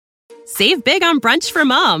Save big on brunch for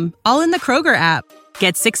mom, all in the Kroger app.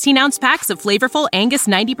 Get 16-ounce packs of flavorful Angus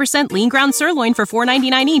 90% lean ground sirloin for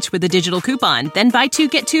 $4.99 each with a digital coupon. Then buy 2,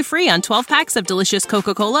 get 2 free on 12 packs of delicious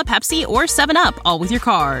Coca-Cola, Pepsi, or 7-Up, all with your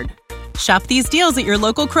card. Shop these deals at your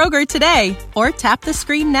local Kroger today, or tap the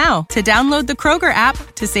screen now to download the Kroger app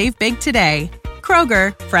to save big today.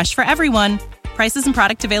 Kroger, fresh for everyone. Prices and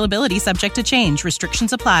product availability subject to change.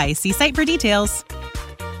 Restrictions apply. See site for details.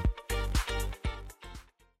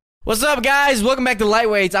 What's up, guys? Welcome back to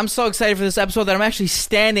Lightweights. I'm so excited for this episode that I'm actually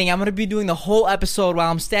standing. I'm going to be doing the whole episode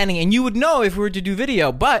while I'm standing, and you would know if we were to do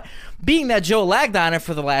video, but being that Joe lagged on it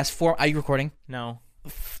for the last 4... Are you recording? No.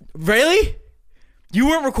 Really? You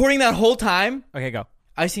weren't recording that whole time? Okay, go.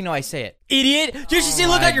 I see, no, I say it. Idiot! You should see the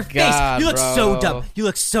look on your face. You look so dumb. You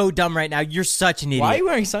look so dumb right now. You're such an idiot. Why are you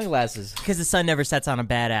wearing sunglasses? Because the sun never sets on a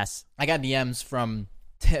badass. I got DMs from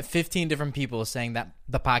 15 different people saying that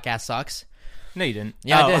the podcast sucks. No, you didn't.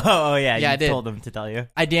 Yeah, I did. Yeah, I did. Told them to tell you.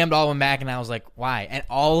 I DM'd all of them back, and I was like, why? And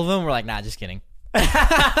all of them were like, nah, just kidding.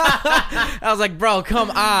 I was like, bro,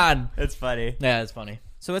 come on. That's funny. Yeah, it's funny.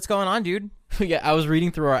 So what's going on, dude? Yeah, I was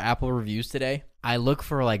reading through our Apple reviews today. I look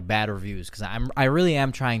for like bad reviews because I really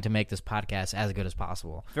am trying to make this podcast as good as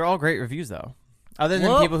possible. They're all great reviews, though. Other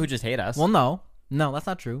than people who just hate us. Well, no, that's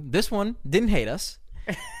not true. This one didn't hate us,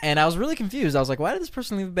 and I was really confused. I was like, why did this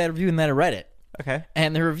person leave a bad review? And then I read it. Okay.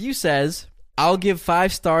 And the review says, I'll give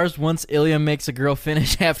 5 stars once Ilya makes a girl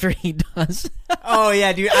finish after he does. Oh,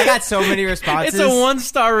 yeah, dude. I got so many responses. It's a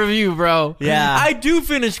 1-star review, bro. Yeah. I do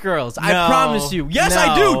finish girls. I promise you. Yes,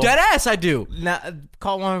 I do. Deadass, I do.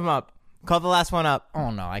 Call one of them up. Call the last one up.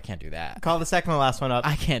 Oh, no, I can't do that. Call the second to last one up.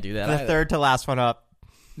 I can't do that. The third to last one up.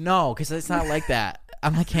 No, because it's not like that.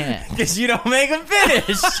 I can't. Because you don't make them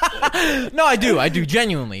finish. No, I do. I do,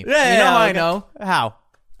 genuinely. Yeah, you know how I okay. know? How?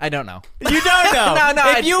 I don't know. You don't know.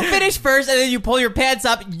 No. If you finish first and then you pull your pants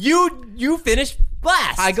up, you finish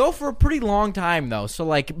last. I go for a pretty long time, though. So,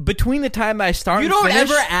 like, between the time I start You and don't finish...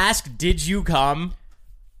 ever ask, did you come?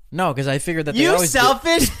 No, because I figured that they You always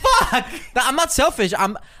selfish fuck. I'm not selfish.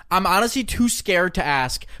 I'm honestly too scared to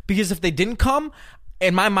ask. Because if they didn't come,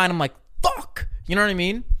 in my mind, I'm like, fuck. You know what I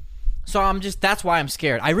mean? So that's why I'm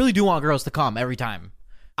scared. I really do want girls to come every time.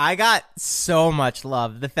 I got so much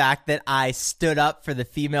love. The fact that I stood up for the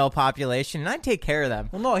female population, and I take care of them.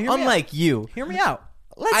 Well, no, hear me Unlike out. you. Hear me out.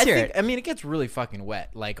 Let's hear it. I mean, it gets really fucking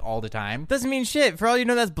wet, like, all the time. Doesn't mean shit. For all you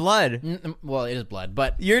know, that's blood. Well, it is blood,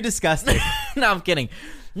 but... You're disgusting. No, I'm kidding.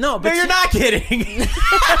 No, but you're not kidding.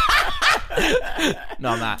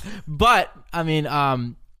 No, I'm not. But, I mean,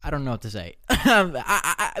 I don't know what to say. What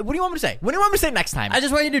do you want me to say? What do you want me to say next time? I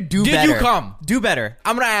just want you to do better. Did you come? Do better.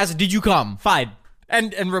 I'm going to ask, did you come? Fine.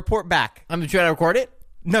 And report back. I'm going to try to record it?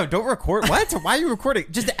 No, don't record. What? Why are you recording?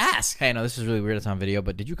 Just ask. Hey, no, this is really weird. It's on video,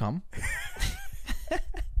 but did you come?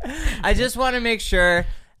 I just want to make sure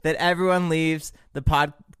that everyone leaves the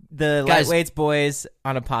Guys, Lightweights boys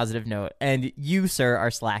on a positive note, and you, sir, are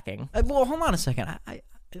slacking. Well, hold on a second. I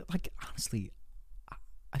like, honestly,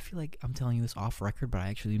 I feel like I'm telling you this off record, but I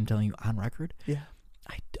actually am telling you on record. Yeah.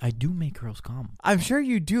 I do make girls come. I'm sure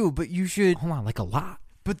you do, but you should... Hold on, like a lot.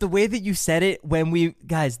 But the way that you said it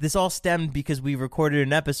guys, this all stemmed because we recorded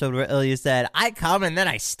an episode where Ilya said, I come and then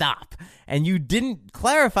I stop. And you didn't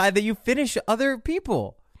clarify that you finish other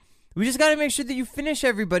people. We just got to make sure that you finish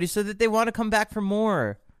everybody so that they want to come back for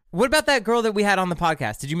more. What about that girl that we had on the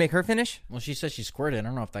podcast? Did you make her finish? Well, she said she squirted. I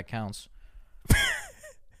don't know if that counts. Come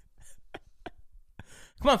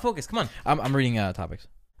on, focus. Come on. I'm reading topics.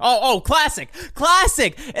 Oh, classic.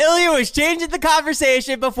 Ilya was changing the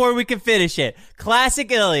conversation before we could finish it.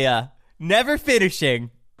 Classic Ilya. Never finishing.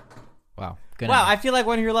 Wow. Good Wow, ending. I feel like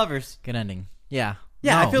one of your lovers. Good ending. Yeah.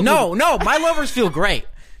 Yeah, no, I feel No, my lovers feel great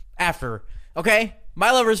after. Okay? My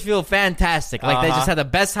lovers feel fantastic. Like they just had the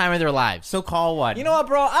best time of their lives. So call one. You know what,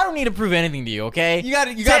 bro? I don't need to prove anything to you, okay? You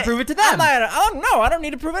gotta prove it to them. I don't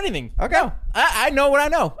need to prove anything. Okay. No, I know what I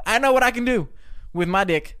know. I know what I can do with my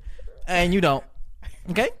dick, and you don't.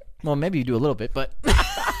 Okay? Well, maybe you do a little bit, but...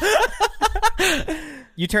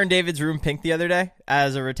 You turned David's room pink the other day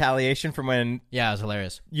as a retaliation from when... Yeah, it was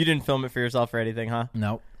hilarious. You didn't film it for yourself or anything, huh?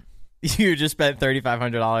 Nope. You just spent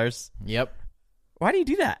 $3,500. Yep. Why do you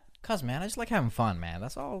do that? Cause, man, I just like having fun, man.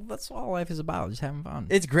 That's all life is about, just having fun.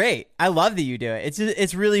 It's great. I love that you do it.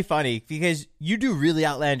 It's really funny because you do really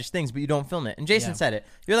outlandish things, but you don't film it. And Jason said it.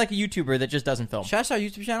 You're like a YouTuber that just doesn't film. Should I start a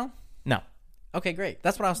YouTube channel? No. Okay, great.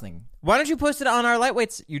 That's what I was thinking. Why don't you post it on our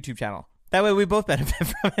Lightweights YouTube channel? That way we both benefit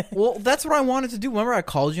from it. Well, that's what I wanted to do. Remember I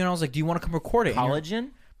called you and I was like, do you want to come record it?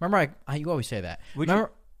 Collagen? Remember you always say that.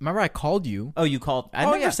 Remember I called you. Oh, you called. I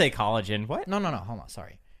never say collagen. What? No. Hold on.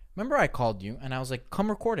 Sorry. Remember I called you and I was like, come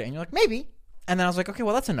record it. And you're like, maybe. And then I was like, okay,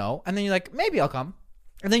 well, that's a no. And then you're like, maybe I'll come.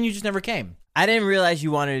 And then you just never came. I didn't realize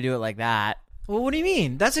you wanted to do it like that. Well, what do you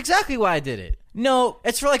mean? That's exactly why I did it. No,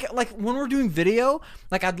 It's for like when we're doing video,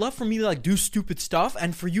 like I'd love for me to like do stupid stuff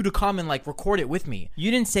and for you to come and like record it with me. you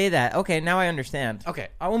didn't say that. Okay, now I understand. Okay,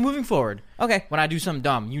 well, moving forward, Okay. when I do something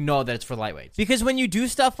dumb, you know that it's for lightweights. Because when you do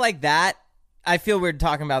stuff like that, I feel weird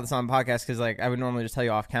talking about this on the podcast because like I would normally just tell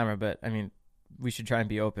you off camera, but I mean, we should try and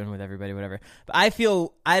be open with everybody, whatever. But I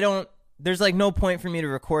feel there's like no point for me to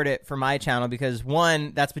record it for my channel because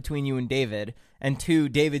one, that's between you and David, and two,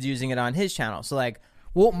 David's using it on his channel. So like,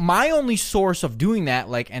 Well, my only source of doing that,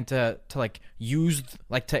 like, and to like use,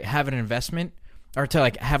 like, to have an investment or to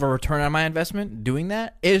like have a return on my investment, doing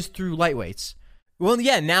that is through lightweights. well,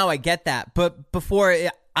 yeah, now I get that. But before,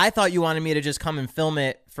 I thought you wanted me to just come and film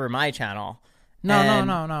it for my channel. No.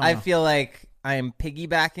 I feel like I'm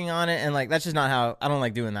piggybacking on it, and like that's just not how I don't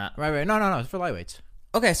like doing that. Right. No. It's for lightweights.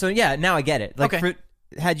 Okay, so yeah, now I get it. Like, Okay.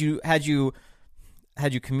 had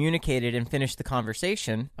you communicated and finished the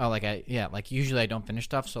conversation, Oh, like usually I don't finish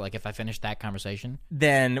stuff. So like if I finish that conversation,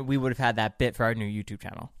 then we would have had that bit for our new YouTube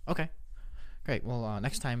channel. okay, great. Well,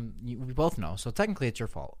 next time we both know. So technically it's your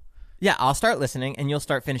fault. Yeah, I'll start listening, and you'll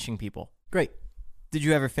start finishing people. Great. Did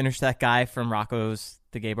you ever finish that guy from Rocco's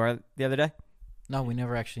the Gay Bar the other day? No, we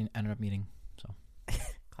never actually ended up meeting. So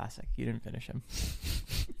Classic. You didn't finish him.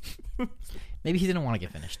 maybe he didn't want to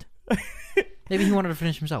get finished. Maybe he wanted to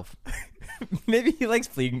finish himself. Maybe he likes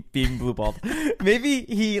being blue balled. Maybe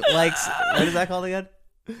he likes, what is that called again?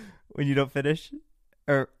 When you don't finish?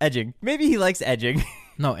 Or edging. Maybe he likes edging.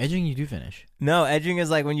 No, edging you do finish. No, edging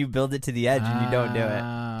is like when you build it to the edge and you don't do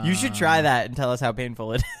it. You should try that and tell us how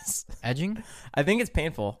painful it is. Edging? I think it's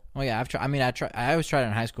painful. Oh yeah, I've tried. I mean, I always tried it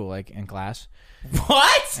in high school, like in class.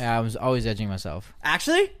 What? Yeah, I was always edging myself.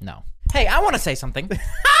 Actually? No. Hey, I want to say something. Fuck.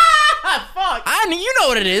 You know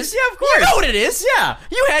what it is. Yeah, of course. You know what it is. Yeah.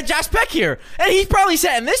 You had Josh Peck here, and he probably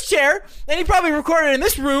sat in this chair, and he probably recorded in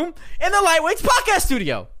this room in the Lightweights podcast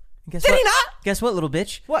studio. Guess Did what? he not? Guess what, little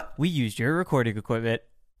bitch? What? We used your recording equipment.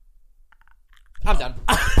 I'm done.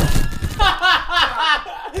 Come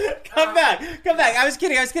back. I was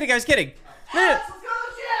kidding. Let's go to the gym.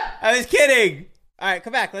 I was kidding. All right,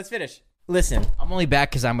 come back. Let's finish. Listen. I'm only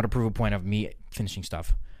back because I'm going to prove a point of me finishing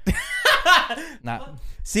stuff. Not.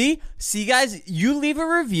 See, guys, you leave a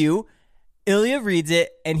review, Ilya reads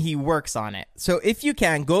it, and he works on it. So if you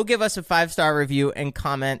can, go give us a 5-star review and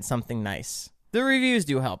comment something nice. The reviews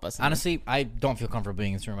do help us. Honestly, I don't feel comfortable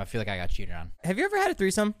being in this room. I feel like I got cheated on. Have you ever had a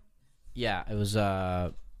threesome? Yeah, it was.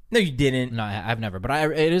 No, you didn't. No, I've never.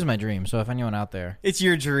 But it is my dream. So if anyone out there, It's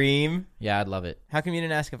your dream. yeah, I'd love it. How come you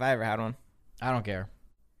didn't ask if I ever had one? I don't care.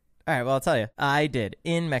 All right, well, I'll tell you. I did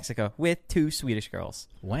in Mexico with 2 Swedish girls.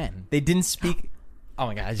 When? They didn't speak. Oh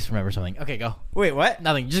my god, I just remember something. Okay, go. Wait, what?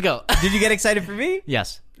 Nothing. Just go. Did you get excited for me?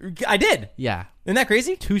 Yes. I did. Yeah. Isn't that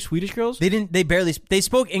crazy? 2 Swedish girls? They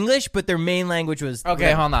spoke English, but their main language was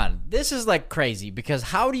Okay, hold on. This is like crazy because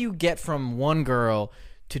how do you get from one girl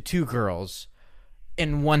to 2 girls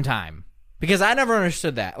in one time? Because I never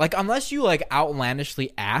understood that. Like, unless you like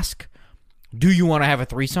outlandishly ask, do you want to have a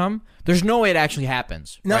threesome? There's no way it actually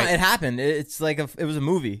happens. No, right? it happened. It's like it was a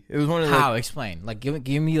movie. It was one of the. How? Explain. Like,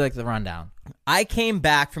 give me like the rundown. I came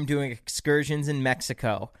back from doing excursions in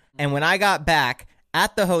Mexico, and when I got back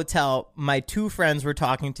at the hotel, my 2 friends were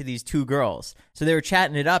talking to these 2 girls. So they were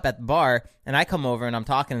chatting it up at the bar, and I come over and I'm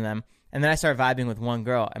talking to them, and then I start vibing with one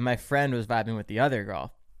girl, and my friend was vibing with the other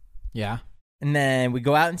girl. Yeah. And then we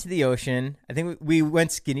go out into the ocean. I think we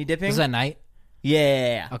went skinny dipping. Was that night?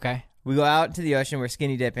 Yeah. Okay. We go out into the ocean. We're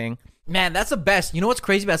skinny dipping. Man, that's the best. You know what's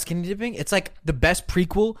crazy about skinny dipping? It's like the best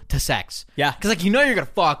prequel to sex. Yeah. Because like you know you're gonna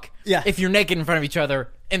fuck. Yeah. If you're naked in front of each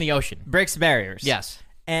other in the ocean. Breaks barriers. Yes.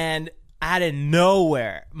 And out of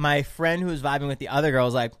nowhere, my friend who was vibing with the other girl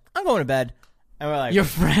was like, I'm going to bed. And we're like, Your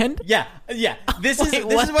friend? yeah. This is Wait,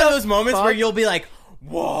 one what of the those moments fuck? where you'll be like,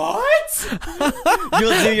 what?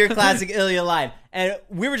 You'll do your classic Ilya line. And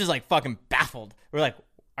we were just like fucking baffled. We're like,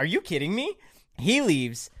 are you kidding me? He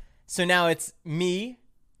leaves. So now it's me,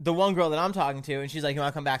 the one girl that I'm talking to, and she's like, you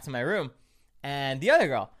want to come back to my room? And the other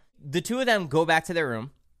girl. The 2 of them go back to their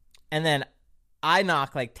room, and then I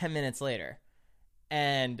knock like 10 minutes later,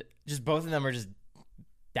 and just both of them are just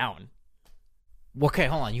down. Okay,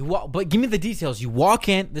 hold on. You walk, but give me the details. You walk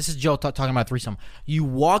in. This is Joe talking about threesome. You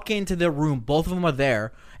walk into their room. Both of them are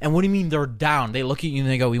there. And what do you mean they're down? They look at you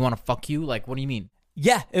and they go, "We want to fuck you." Like, what do you mean?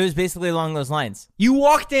 Yeah, it was basically along those lines. You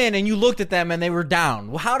walked in and you looked at them and they were down.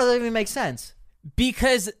 Well, how does that even make sense?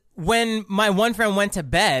 Because when my one friend went to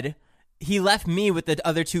bed, he left me with the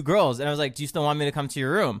other 2 girls, and I was like, do you still want me to come to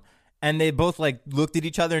your room? And they both like looked at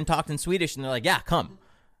each other and talked in Swedish, and they're like, yeah, come.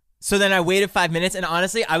 So then I waited 5 minutes, and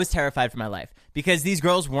honestly, I was terrified for my life because these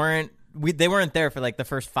girls weren't there for like the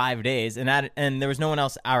first 5 days, and there was no one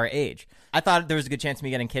else our age. I thought there was a good chance of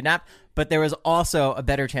me getting kidnapped, but there was also a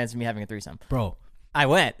better chance of me having a threesome. Bro. I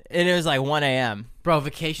went, and it was like 1 a.m. Bro,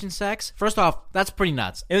 vacation sex? First off, that's pretty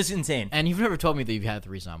nuts. It was insane. And you've never told me that you've had a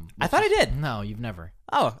threesome. I thought I did. No, you've never.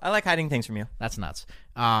 Oh, I like hiding things from you. That's nuts.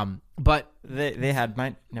 But they had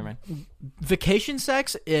mine. Never mind. Vacation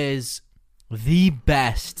sex is the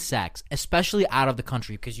best sex, especially out of the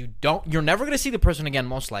country, because you're never going to see the person again,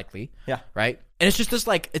 most likely. Yeah. Right? And it's just it's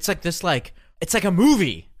like a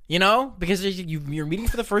movie, you know? Because you're meeting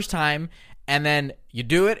for the first time, and then you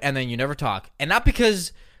do it, and then you never talk. And not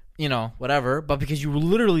because, whatever, but because you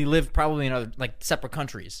literally live probably in other, separate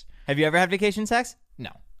countries. Have you ever had vacation sex? No.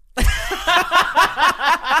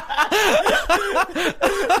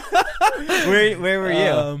 Where were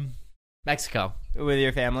you? Mexico. With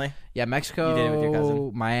your family? Yeah, Mexico. You did it with your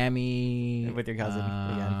cousin. Miami. With your cousin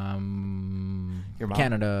again. Your mom.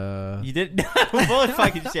 Canada. You did? Bull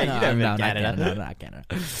fucking shit. You never been to Canada. Not Canada.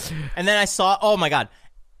 And then I saw, oh my God,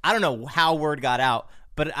 I don't know how word got out,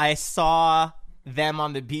 but I saw them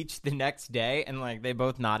on the beach the next day, and they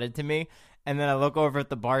both nodded to me. And then I look over at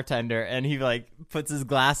the bartender, and he puts his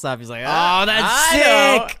glass up. He's like, "Oh, that's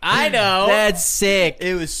sick! I know. That's sick."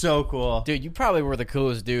 It was so cool, dude. You probably were the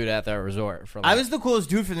coolest dude at that resort. I was the coolest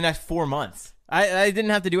dude for the next 4 months. I didn't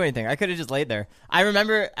have to do anything. I could have just laid there. I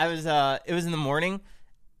remember I was. It was in the morning.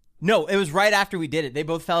 No, it was right after we did it. They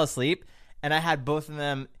both fell asleep, and I had both of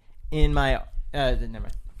them in my. Never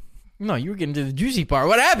mind. No, you were getting to the juicy part.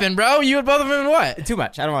 What happened, bro? You had both of them in what? Too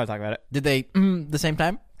much. I don't want to talk about it. Did they the same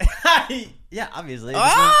time? Yeah, obviously.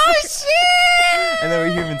 Oh, shit! And then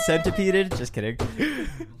we're human centipeded. Just kidding.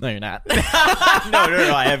 No, you're not. No,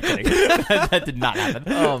 I am kidding. That did not happen.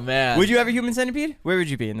 Oh, man. Would you ever human centipede? Where would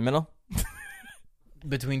you be? In the middle?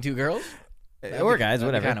 Between two girls? Or guys,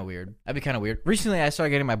 whatever. That'd be kind of weird. Recently, I started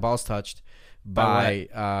getting my balls touched by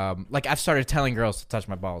I've started telling girls to touch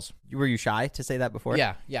my balls. Were you shy to say that before?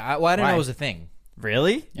 Yeah. I didn't know it was a thing.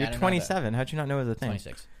 Really? Yeah, You're 27. How'd you not know it was a thing?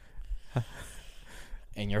 26.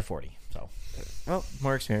 And you're 40, so. Well,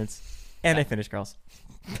 more experience. And I finish girls.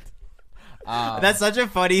 That's such a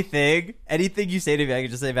funny thing. Anything you say to me, I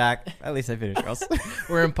can just say back, at least I finish girls.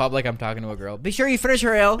 We're in public, I'm talking to a girl. Be sure you finish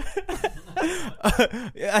her, Ale.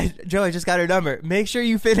 Joe, I just got her number. Make sure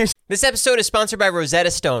you finish. This episode is sponsored by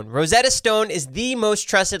Rosetta Stone. Rosetta Stone is the most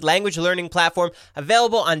trusted language learning platform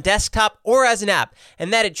available on desktop or as an app,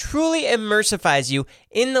 and that it truly immersifies you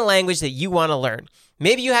in the language that you want to learn.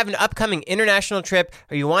 Maybe you have an upcoming international trip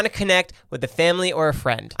or you want to connect with a family or a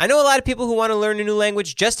friend. I know a lot of people who want to learn a new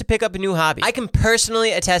language just to pick up a new hobby. I can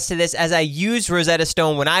personally attest to this as I used Rosetta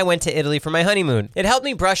Stone when I went to Italy for my honeymoon. It helped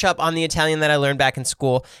me brush up on the Italian that I learned back in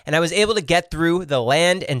school, and I was able to get through the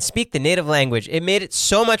land and speak the native language. It made it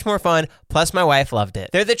so much more fun, plus my wife loved it.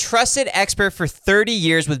 They're the trusted expert for 30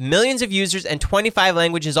 years with millions of users and 25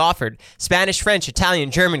 languages offered. Spanish, French, Italian,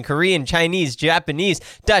 German, Korean, Chinese, Japanese,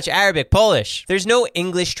 Dutch, Arabic, Polish. There's no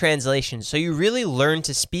English translation, so you really learn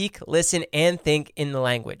to speak, listen, and think in the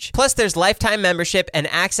language. Plus, there's lifetime membership and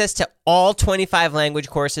access to all 25 language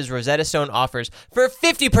courses Rosetta Stone offers for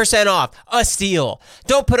 50% off. A steal.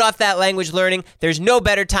 Don't put off that language learning. There's no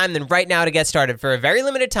better time than right now to get started. For a very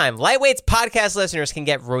limited time, Lightweight's podcast listeners can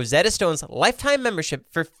get Rosetta Stone's lifetime membership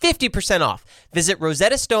for 50% off. Visit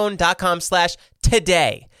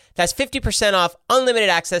rosettastone.com/today. That's 50% off unlimited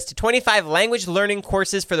access to 25 language learning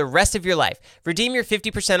courses for the rest of your life. Redeem your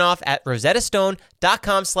 50% off at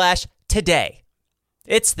rosettastone.com/today.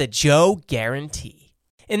 It's the Joe guarantee.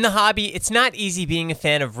 In the hobby, it's not easy being a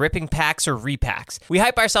fan of ripping packs or repacks. We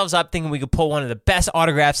hype ourselves up thinking we could pull one of the best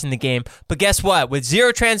autographs in the game, but guess what? With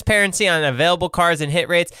zero transparency on available cards and hit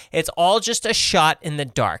rates, it's all just a shot in the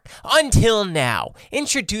dark. Until now.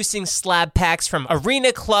 Introducing slab packs from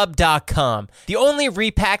arenaclub.com, the only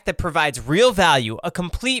repack that provides real value, a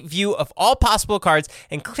complete view of all possible cards,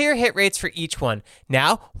 and clear hit rates for each one.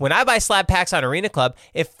 Now, when I buy slab packs on Arena Club,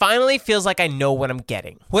 it finally feels like I know what I'm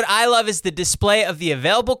getting. What I love is the display of the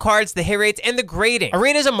available cards, the hit rates, and the grading.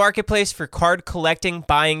 Arena is a marketplace for card collecting,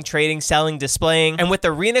 buying, trading, selling, displaying, and with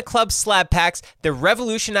Arena Club slab packs, they're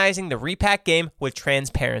revolutionizing the repack game with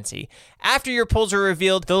transparency. After your pulls are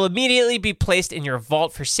revealed, they'll immediately be placed in your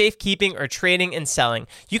vault for safekeeping or trading and selling.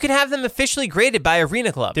 You can have them officially graded by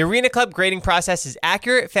Arena Club. The Arena Club grading process is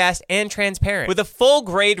accurate, fast, and transparent, with a full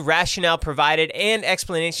grade rationale provided and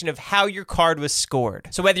explanation of how your card was scored.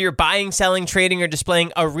 So whether you're buying, selling, trading, or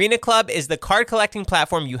displaying, Arena Club is the card collecting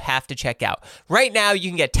platform you have to check out. Right now, you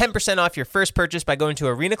can get 10% off your first purchase by going to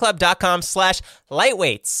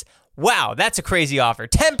arenaclub.com/lightweights. Wow, that's a crazy offer.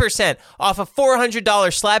 10% off a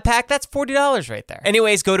 $400 slab pack. That's $40 right there.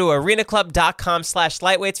 Anyways, go to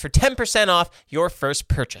arenaclub.com/lightweights for 10% off your first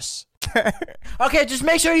purchase. Okay, just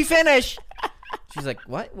make sure you finish. She's like,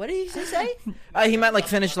 what? What did he say? He might like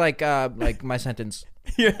finish like my sentence.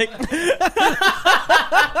 You're like...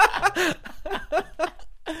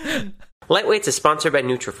 Lightweights is sponsored by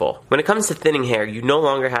Nutrafol. When it comes to thinning hair, you no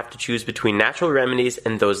longer have to choose between natural remedies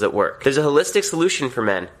and those that work. There's a holistic solution for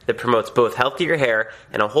men that promotes both healthier hair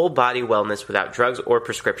and a whole body wellness without drugs or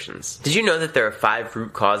prescriptions. Did you know that there are 5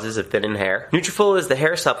 root causes of thinning hair? Nutrafol is the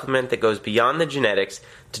hair supplement that goes beyond the genetics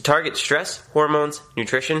to target stress, hormones,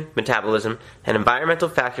 nutrition, metabolism, and environmental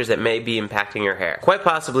factors that may be impacting your hair. Quite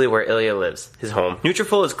possibly where Ilya lives, his home.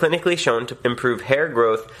 Nutrafol is clinically shown to improve hair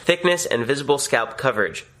growth, thickness, and visible scalp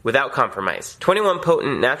coverage without compromise. 21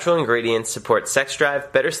 potent natural ingredients support sex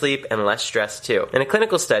drive, better sleep, and less stress too. In a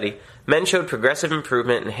clinical study, men showed progressive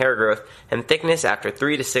improvement in hair growth and thickness after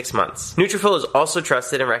 3 to 6 months. Nutrafol is also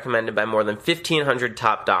trusted and recommended by more than 1,500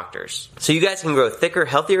 top doctors. So you guys can grow thicker,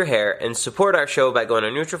 healthier hair and support our show by going to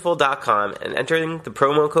Nutrafol.com and entering the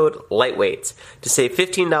promo code LIGHTWEIGHTS to save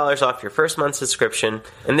 $15 off your first month subscription.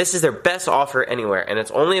 And this is their best offer anywhere, and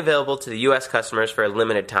it's only available to the U.S. customers for a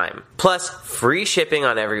limited time. Plus, free shipping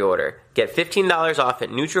on every order. Get $15 off at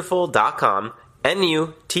Nutrafol.com,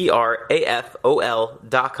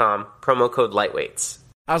 Nutrafol.com, promo code LIGHTWEIGHTS.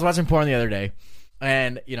 I was watching porn the other day,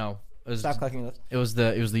 and it was Stop clicking lips. It was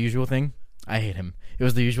the usual thing. I hate him. It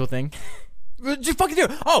was the usual thing. Just fucking do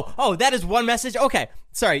it. Oh, that is one message. Okay,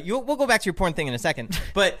 sorry. We'll go back to your porn thing in a second.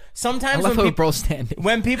 But sometimes when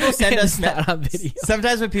people send us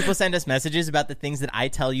sometimes when people send us messages about the things that I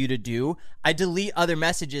tell you to do, I delete other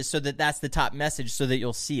messages so that that's the top message so that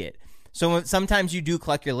you'll see it. So sometimes you do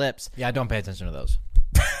cluck your lips. Yeah, I don't pay attention to those.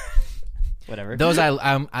 Whatever. Those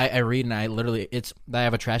I read, and I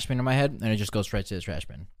have a trash bin in my head, and it just goes straight to the trash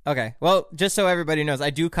bin. Okay. Well, just so everybody knows, I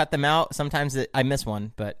do cut them out. Sometimes I miss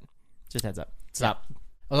one, but just heads up. Stop.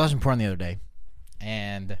 I was watching porn the other day,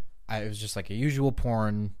 and it was just like a usual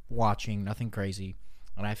porn watching, nothing crazy.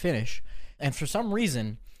 And I finish, and for some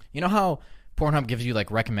reason, you know how Pornhub gives you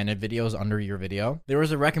like recommended videos under your video? There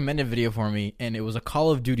was a recommended video for me, and it was a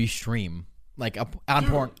Call of Duty stream, like on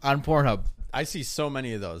Pornhub. I see so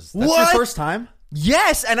many of those. That's What? your first time?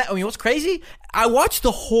 Yes, and I mean, what's crazy? I watched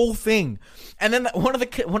the whole thing, and then one of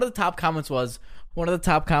the top comments was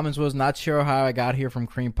not sure how I got here from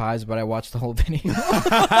cream pies, but I watched the whole video.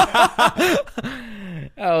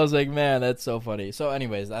 I was like, man, that's so funny. So,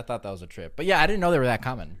 anyways, I thought that was a trip, but yeah, I didn't know they were that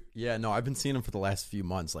common. Yeah, no, I've been seeing them for the last few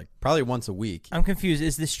months, like probably once a week. I'm confused.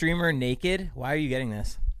 Is the streamer naked? Why are you getting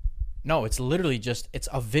this? No, it's literally just it's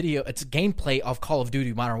a video. It's gameplay of Call of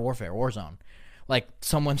Duty Modern Warfare Warzone, like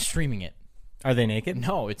someone streaming it. Are they naked?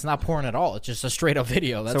 No, it's not porn at all. It's just a straight up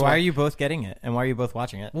video. That's so why are you both getting it, and why are you both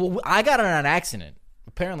watching it? Well, I got it on an accident.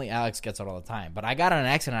 Apparently, Alex gets it all the time, but I got it on an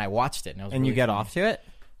accident. And I watched it, and it was and really you get funny. off to it?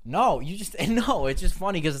 No, it's just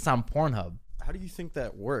funny because it's on Pornhub. How do you think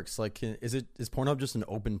that works? Like, is Pornhub just an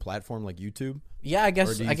open platform like YouTube? Yeah, I guess.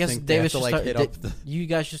 Or do you I guess think they David have to, should like, start. hit up the- You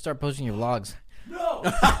guys should start posting your vlogs.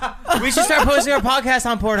 We should start posting our podcast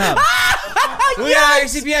on Pornhub. We are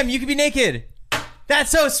CPM. You can be naked. That's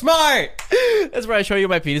so smart. That's where I show you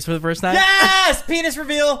my penis for the first time. Yes, penis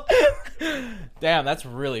reveal. Damn, that's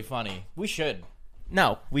really funny. We should.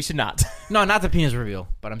 No, we should not. No, not the penis reveal,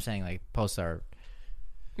 but I'm saying like post our.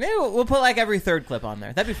 Maybe we'll put like every third clip on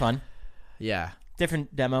there. That'd be fun. Yeah,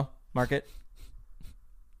 Different demo market.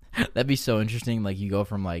 that'd be so interesting. Like you go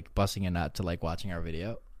from like busting a nut to like watching our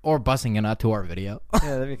video, or busting a nut to our video.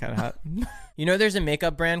 Yeah, that'd be kind of hot. You know, there's a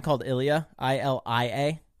makeup brand called Ilia,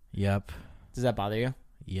 ILIA. Yep. Does that bother you?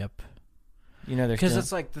 Yep. You know, Because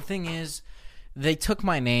it's like the thing is, they took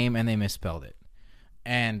my name and they misspelled it,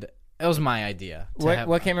 and it was my idea.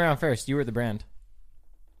 What came around first? You were the brand.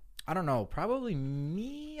 I don't know. Probably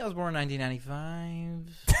me. I was born in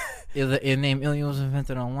 1995. The name Ilya was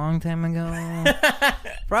invented a long time ago.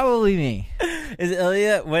 Probably me. Is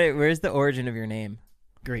Ilia? Wait, where's the origin of your name?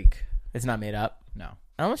 Greek. It's not made up. No.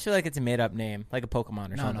 I almost feel like it's a made up name, like a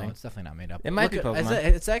Pokemon or No, something. no, it's definitely not made up. It might be Look, Pokemon.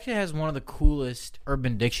 It actually has one of the coolest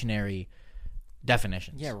Urban Dictionary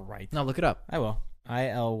definitions. Yeah, right. No, look it up. I will.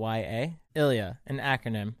 ILYA. Ilia, an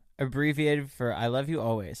acronym, abbreviated for I love you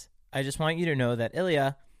always. I just want you to know that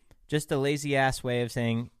Ilia, just a lazy ass way of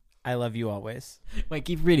saying I love you always. Wait,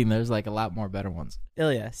 keep reading. There's like a lot more better ones.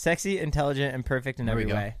 Ilia, sexy, intelligent, and perfect in every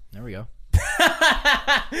way. There we go.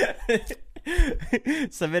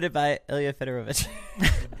 Submitted by Ilya Fedorovich.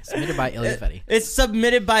 Submitted by Ilya Fetty. It's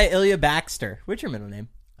submitted by Ilya Baxter. What's your middle name?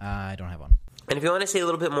 I don't have one. And if you want to see a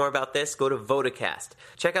little bit more about this, go to Vodacast.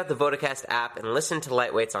 Check out the Vodacast app and listen to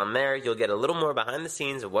Lightweights on there. You'll get a little more behind the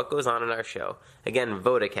scenes of what goes on in our show. Again,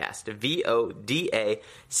 Vodacast. Vodacast.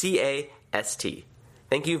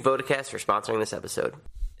 Thank you, Vodacast, for sponsoring this episode.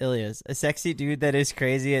 Ilias, a sexy dude that is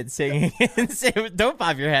crazy at singing. Don't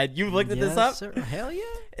pop your head. You looked at this up? Sir. Hell yeah.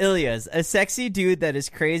 Ilias, a sexy dude that is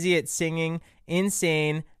crazy at singing,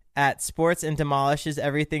 insane at sports, and demolishes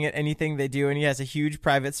everything at anything they do, and he has a huge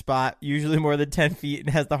private spot, usually more than 10 feet, and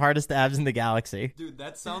has the hardest abs in the galaxy. Dude,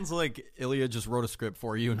 that sounds like Ilya just wrote a script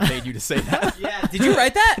for you and paid you to say that. Yeah, did you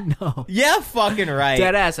write that? No. Yeah, fucking right.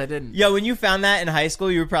 Dead ass, I didn't. Yo, when you found that in high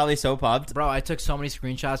school, you were probably so pumped. Bro, I took so many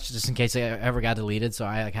screenshots just in case they ever got deleted, so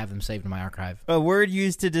I have them saved in my archive. A word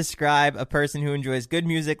used to describe a person who enjoys good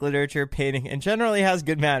music, literature, painting, and generally has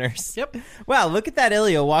good manners. Yep. Wow, look at that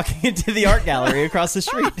Ilya walking into the art gallery across the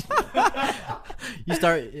street. You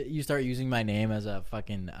start using my name as a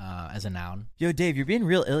fucking as a noun. Yo, Dave, you're being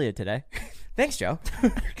real Ilya today. Thanks, Joe.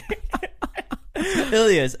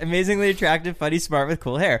 Ilya's amazingly attractive, funny, smart, with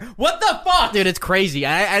cool hair. What the fuck? Dude, it's crazy.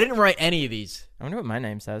 I didn't write any of these. I wonder what my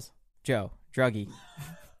name says. Joe. Druggy.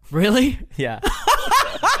 Really? Yeah.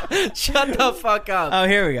 Shut the fuck up. Oh,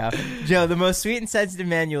 here we go. Joe, the most sweet and sensitive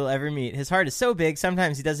man you will ever meet. His heart is so big,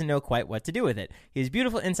 sometimes he doesn't know quite what to do with it. He is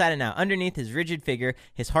beautiful inside and out. Underneath his rigid figure,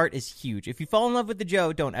 his heart is huge. If you fall in love with the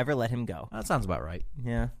Joe, don't ever let him go. That sounds about right.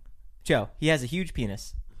 Yeah. Joe, he has a huge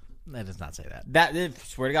penis. That does not say that.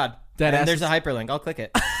 Swear to God. That And ass there's is- a hyperlink. I'll click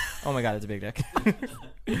it. Oh my God, it's a big dick.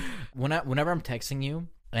 Whenever I'm texting you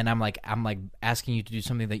and I'm like asking you to do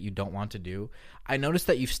something that you don't want to do, I notice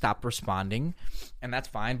that you've stopped responding, and that's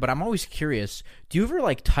fine. But I'm always curious. Do you ever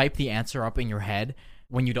like type the answer up in your head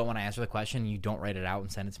when you don't want to answer the question and you don't write it out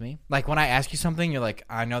and send it to me? Like when I ask you something, you're like,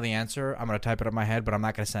 I know the answer. I'm gonna type it up in my head, but I'm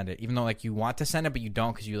not gonna send it, even though like you want to send it, but you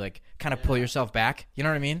don't because you like kind of pull yourself back. You know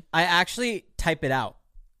what I mean? I actually type it out,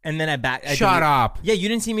 and then I Shut delete- up. Yeah, you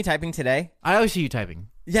didn't see me typing today? I always see you typing.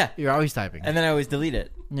 Yeah. You're always typing. And then I always delete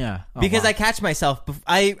it. Yeah. Oh, Because wow. I catch myself.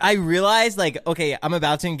 I realize, like, okay, I'm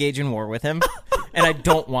about to engage in war with him, and I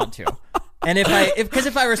don't want to. And if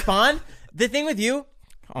I respond, the thing with you,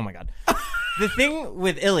 oh my God. The thing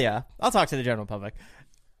with Ilya, I'll talk to the general public.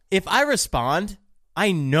 If I respond,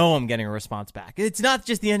 I know I'm getting a response back. It's not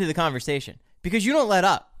just the end of the conversation. Because you don't let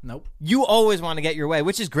up. Nope. You always want to get your way,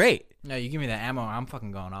 which is great. No, you give me that ammo, I'm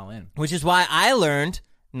fucking going all in. Which is why I learned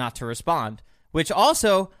not to respond. Which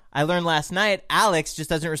also, I learned last night, Alex just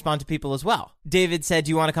doesn't respond to people as well. David said, do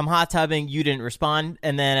you want to come hot tubbing? You didn't respond.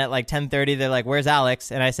 And then at like 10:30, they're like, where's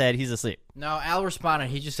Alex? And I said, he's asleep. No, Al responded.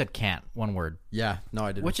 He just said can't. One word. Yeah, no,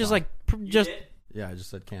 I didn't. Which is respond. like just... Yeah, I just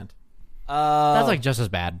said can't. That's like just as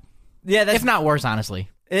bad. Yeah, that's If not worse, honestly.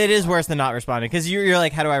 it is worse than not responding. Because you're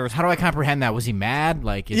like, how do I respond? How do I comprehend that? Was he mad?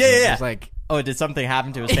 Like, Yeah. Just like... Oh, did something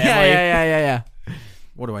happen to his Yeah, family? yeah.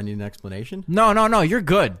 What, do I need an explanation? No, you're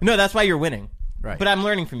good. No, that's why you're winning. Right. But I'm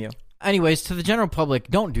learning from you. Anyways, to the general public,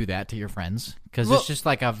 don't do that to your friends. Because Well- it's just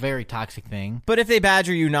like a very toxic thing. But if they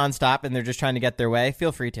badger you nonstop and they're just trying to get their way,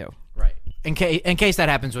 feel free to. Right. In case that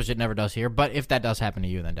happens, which it never does here. But if that does happen to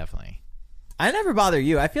you, then definitely. I never bother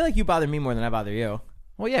you. I feel like you bother me more than I bother you.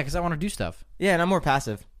 Well, yeah, because I want to do stuff. Yeah, and I'm more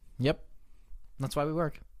passive. Yep. That's why we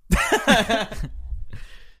work.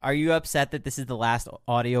 Are you upset that this is the last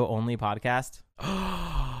audio-only podcast?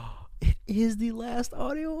 It is the last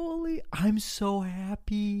audio only. I'm so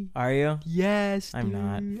happy. Are you? Yes, I'm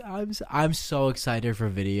dude. I'm so excited for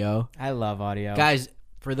video. I love audio. Guys,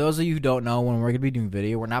 for those of you who don't know, when we're going to be doing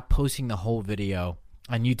video, we're not posting the whole video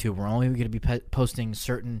on YouTube. We're only going to be posting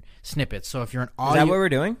certain snippets. So if you're an Is audio... that what we're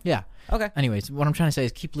doing? Yeah. Okay. Anyways, what I'm trying to say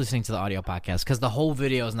is keep listening to the audio podcast because the whole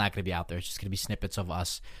video is not going to be out there. It's just going to be snippets of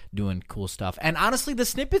us doing cool stuff. And honestly, the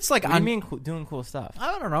snippets, like... What do you mean doing cool stuff?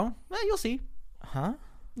 I don't know. Well, you'll see. Huh?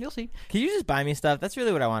 You'll see. Can you just buy me stuff? That's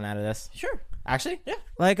really what I want out of this. Sure. Actually? Yeah.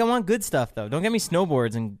 Like, I want good stuff, though. Don't get me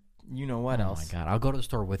snowboards and you know what Oh, else. my God. I'll go to the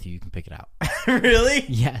store with you. You can pick it out. Really?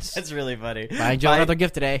 Yes. That's really funny. Buy Joe another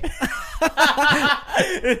gift today.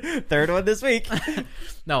 Third one this week.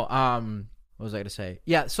 No, what was I going to say?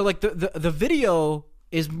 Yeah, so like the video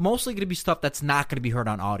is mostly going to be stuff that's not going to be heard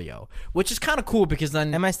on audio, which is kind of cool because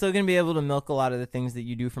then... Am I still going to be able to milk a lot of the things that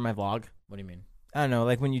you do for my vlog? What do you mean? I don't know,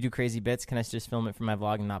 like when you do crazy bits, can I just film it for my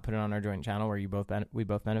vlog and not put it on our joint channel where we both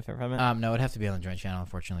benefit from it? No, it'd have to be on the joint channel,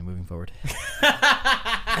 unfortunately, moving forward.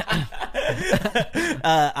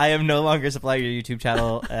 I am no longer supplying your YouTube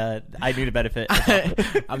channel. I need to benefit.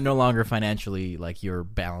 I'm no longer financially like your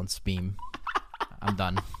balance beam. I'm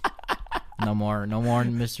done. No more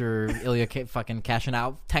Mr. Ilya fucking cashing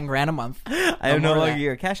out 10 grand a month. I am no more of longer that.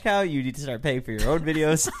 your cash cow. You need to start paying for your own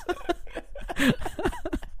videos.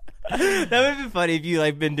 That would have been funny if you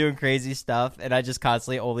like been doing crazy stuff and I just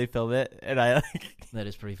constantly only film it and I like. That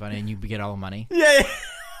is pretty funny, and you get all the money. Yeah.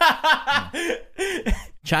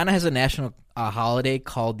 China has a national holiday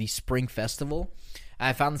called the Spring Festival.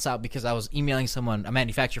 I found this out because I was emailing someone, a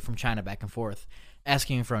manufacturer from China, back and forth,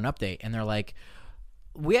 asking for an update, and they're like,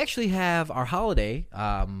 "We actually have our holiday,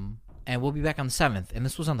 and we'll be back on the 7th," and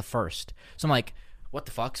this was on the 1st. So I'm like, "What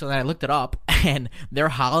the fuck?" So then I looked it up, and their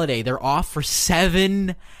holiday, they're off for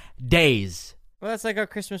 7 days. Well, that's like our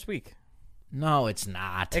Christmas week. No, it's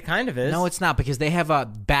not. It kind of is. No, it's not, because they have a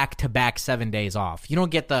back-to-back 7 days off. You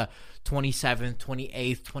don't get the 27th,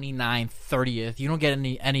 28th, 29th, 30th. You don't get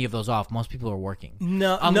any of those off. Most people are working.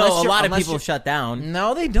 No, Unless a you're- lot of unless people you're- shut down.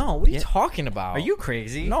 No, they don't. What are you talking about? Are you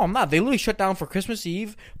crazy? No, I'm not. They literally shut down for Christmas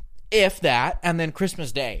Eve, if that, and then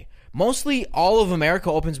Christmas Day. Mostly all of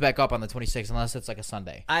America opens back up on the 26th, unless it's like a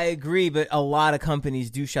Sunday. I agree, but a lot of companies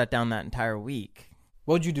do shut down that entire week.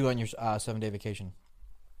 What would you do on your 7-day vacation?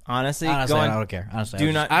 Honestly, I don't care. Honestly, do I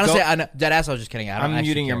was not Honestly, go- I know, deadass, I was just kidding. I don't I'm actually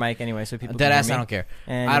muting your care. mic anyway, so people. Deadass, can hear I me. don't care.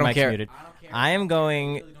 And I your don't mic's care. Muted.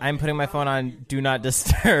 I'm putting my phone on Do Not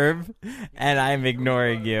Disturb, and I'm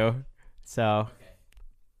ignoring you. So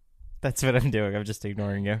that's what I'm doing. I'm just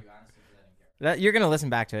ignoring you. You're gonna listen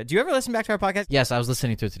back to it. Do you ever listen back to our podcast? Yes, I was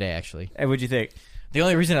listening to it today, actually. Hey, what'd you think? The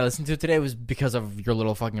only reason I listened to it today was because of your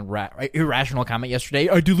little fucking irrational comment yesterday.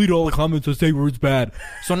 I delete all the comments that say words bad.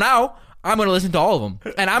 So now I'm going to listen to all of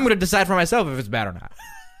them, and I'm going to decide for myself if it's bad or not.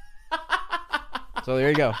 So there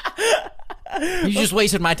you go. You just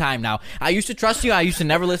wasted my time now. I used to trust you. I used to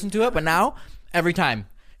never listen to it, but now, every time,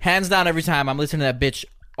 hands down every time, I'm listening to that bitch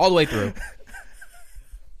all the way through.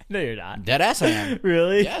 No, you're not. Deadass I am.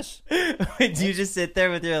 Really? Yes. Wait, do you just sit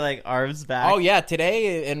there with your like arms back? Oh, yeah.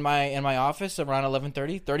 Today in my office around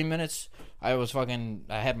 11:30, 30 minutes, I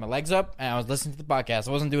had my legs up, and I was listening to the podcast.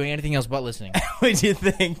 I wasn't doing anything else but listening. What'd you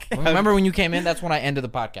think? Remember when you came in? That's when I ended the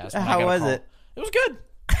podcast. when I How got a was call. it? It was good.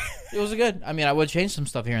 It was good. I mean, I would change some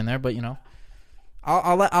stuff here and there, but you know,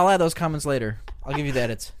 I'll add those comments later. I'll give you the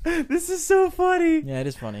edits. This is so funny. Yeah, it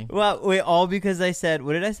is funny. Well, wait, all because I said,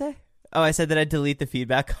 what did I say? Oh, I said that I'd delete the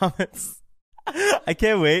feedback comments. I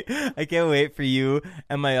can't wait. I can't wait for you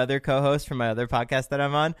and my other co-host from my other podcast that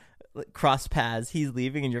I'm on. Cross paths. He's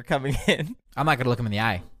leaving and you're coming in. I'm not gonna look him in the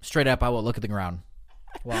eye. Straight up, I will look at the ground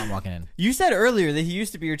while I'm walking in. You said earlier that he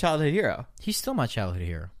used to be your childhood hero. He's still my childhood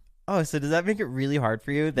hero. Oh, so does that make it really hard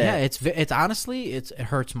for you? That Yeah, it's honestly it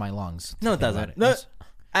hurts my lungs. to No, it think about doesn't. it. No,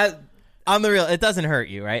 It's on the real, it doesn't hurt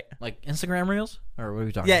you, right? like Instagram reels, or what are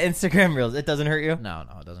we talking? Yeah, Instagram reels. It doesn't hurt you. No,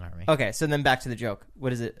 it doesn't hurt me. Okay, so then back to the joke.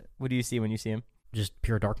 What is it? What do you see when you see him? Just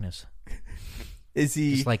pure darkness. Is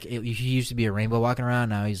he? Just like he used to be a rainbow walking around.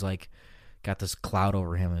 Now he's like got this cloud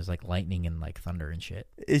over him. It's like lightning and like thunder and shit.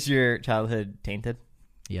 Is your childhood tainted?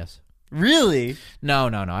 Yes. Really? No.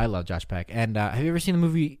 I love Josh Peck. And have you ever seen the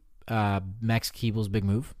movie Max Keeble's Big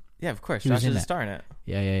Move? Yeah, of course. He was Josh in is a that. star in it.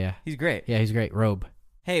 Yeah. He's great. Yeah, he's great. Robe.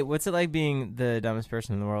 Hey, what's it like being the dumbest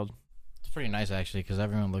person in the world? It's pretty nice actually, because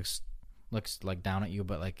everyone looks like down at you,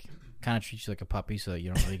 but like kind of treats you like a puppy, so that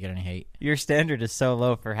you don't really get any hate. Your standard is so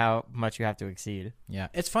low for how much you have to exceed. Yeah,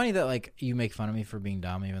 it's funny that like you make fun of me for being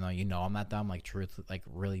dumb, even though you know I'm not dumb. Like truth, like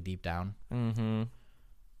really deep down. Mm-hmm.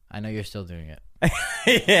 I know you're still doing it.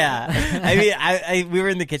 Yeah. I mean, we were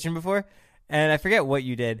in the kitchen before, and I forget what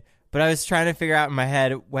you did, but I was trying to figure out in my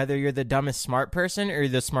head whether you're the dumbest smart person or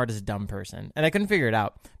the smartest dumb person, and I couldn't figure it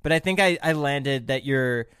out. But I think I landed that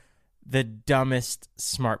you're the dumbest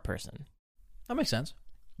smart person That makes sense.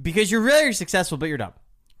 because you're really successful, but you're dumb,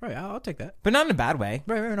 Right, I'll take that. but not in a bad way.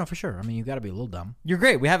 Right, no, for sure. I mean, you got to be a little dumb. You're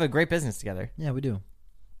great. We have a great business together. Yeah, we do.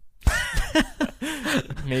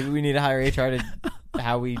 Maybe we need to hire HR to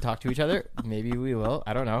how we talk to each other. Maybe we will.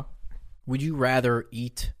 I don't know. Would you rather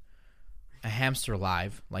eat a hamster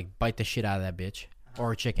live, like bite the shit out of that bitch,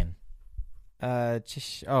 or a chicken?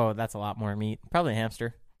 Oh, that's a lot more meat. Probably a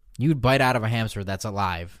hamster. You'd bite out of a hamster that's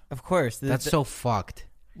alive. Of course. That's so fucked.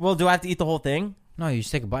 Well, do I have to eat the whole thing? No, you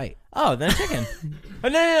just take a bite. Oh, then chicken. Oh,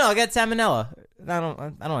 no, I'll get salmonella. I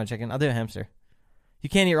don't want chicken. I'll do a hamster. You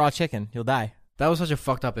can't eat raw chicken. You'll die. That was such a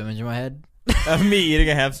fucked up image in my head. Of me eating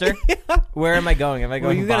a hamster? Where am I going? Am I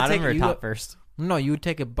going you gotta bottom take- or you top go- first? No, you would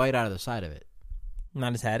take a bite out of the side of it.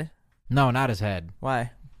 Not his head? No, not his head.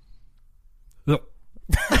 Why?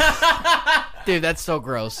 Dude, that's so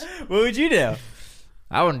gross. What would you do?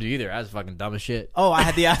 I wouldn't do either. I was fucking dumb as shit. Oh, I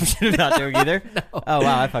had the option of not doing either? Oh,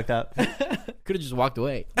 wow, I fucked up. Could have just walked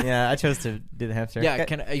away. Yeah, I chose to do the hamster. Yeah,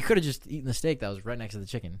 Okay. you could have just eaten the steak that was right next to the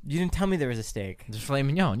chicken. You didn't tell me there was a steak. Just filet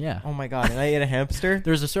mignon, yeah. Oh my god, and I ate a hamster?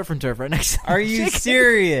 There's a surf and turf right next to Are the you chicken.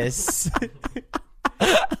 serious?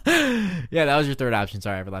 Yeah, that was your third option.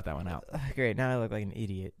 Sorry, I left that one out. Great. Now I look like an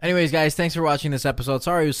idiot. Anyways, guys, thanks for watching this episode.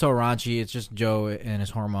 Sorry it was so raunchy. It's just Joe and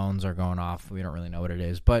his hormones are going off. We don't really know what it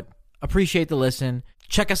is, but appreciate the listen.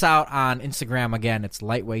 Check us out on Instagram. Again, it's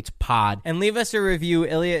Lightweights Pod. And leave us a review.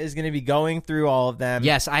 Ilya is going to be going through all of them.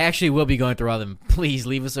 Yes, I actually will be going through all of them. Please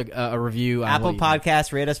leave us a review. Apple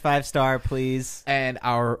Podcasts, rate us 5-star, please. And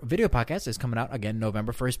our video podcast is coming out again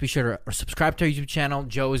November 1st. Be sure to subscribe to our YouTube channel.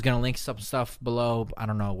 Joe is going to link some stuff below. I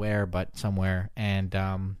don't know where, but somewhere. And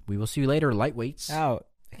we will see you later, Lightweights. Out.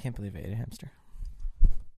 I can't believe I ate a hamster.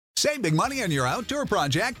 Save big money on your outdoor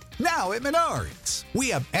project now at Menards. We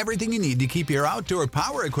have everything you need to keep your outdoor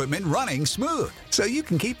power equipment running smooth, so you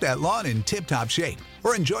can keep that lawn in tip-top shape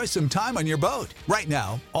or enjoy some time on your boat. Right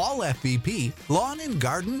now, all FVP, lawn and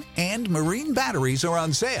garden, and marine batteries are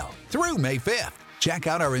on sale through May 5th. Check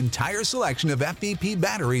out our entire selection of FVP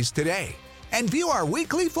batteries today and view our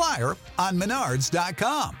weekly flyer on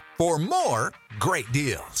Menards.com for more great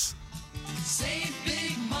deals. Save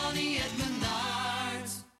big money at Menards.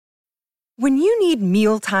 When you need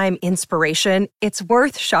mealtime inspiration, it's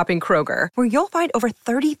worth shopping Kroger, where you'll find over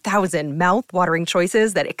 30,000 mouth-watering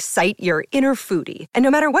choices that excite your inner foodie. And no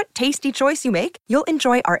matter what tasty choice you make, you'll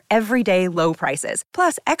enjoy our everyday low prices,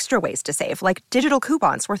 plus extra ways to save, like digital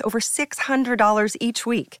coupons worth over $600 each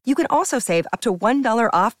week. You can also save up to $1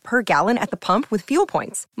 off per gallon at the pump with fuel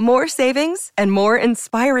points. More savings and more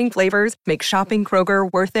inspiring flavors make shopping Kroger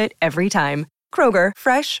worth it every time. Kroger,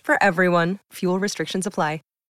 fresh for everyone. Fuel restrictions apply.